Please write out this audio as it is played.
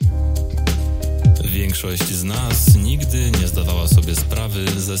Większość z nas nigdy nie zdawała sobie sprawy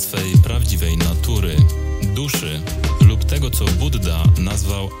ze swej prawdziwej natury, duszy lub tego, co Buddha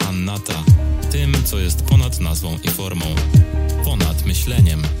nazwał anatta, tym, co jest ponad nazwą i formą, ponad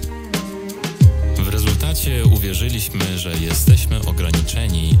myśleniem. W rezultacie uwierzyliśmy, że jesteśmy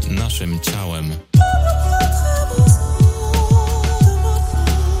ograniczeni naszym ciałem.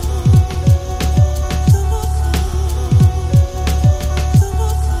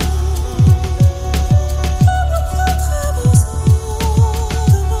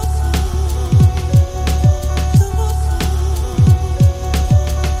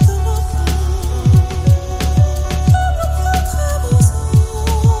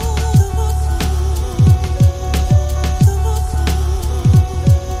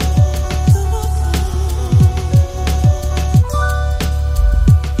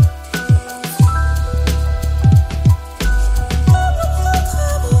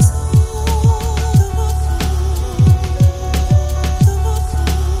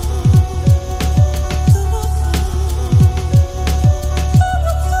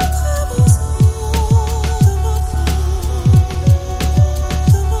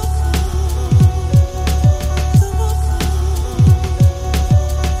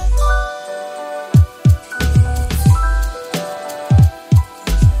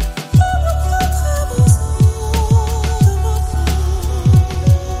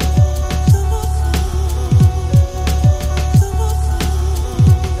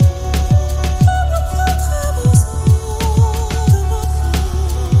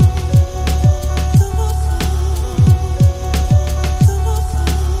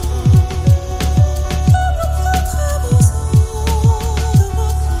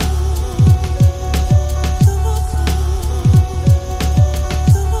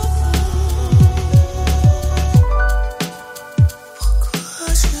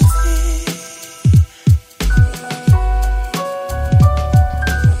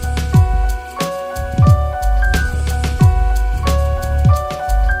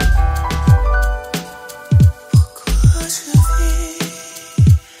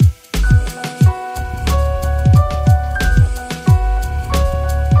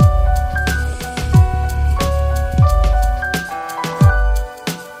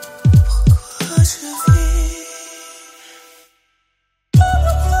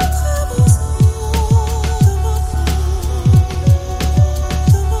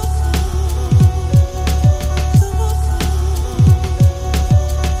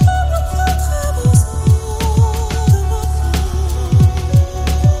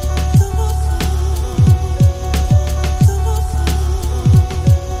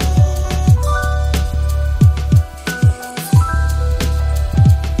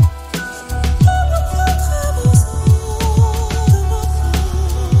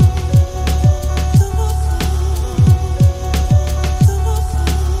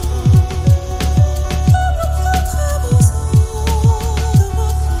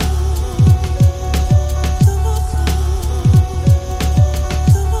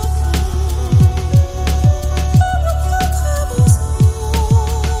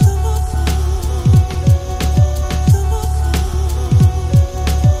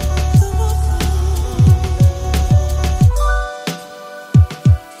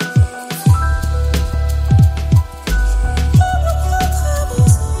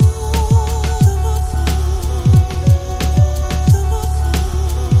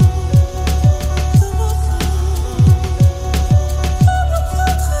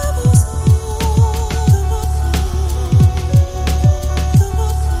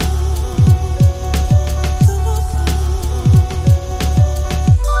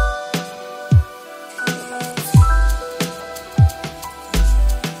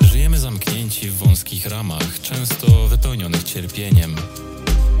 w wąskich ramach, często wypełnionych cierpieniem.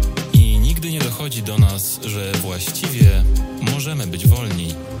 I nigdy nie dochodzi do nas, że właściwie możemy być wolni.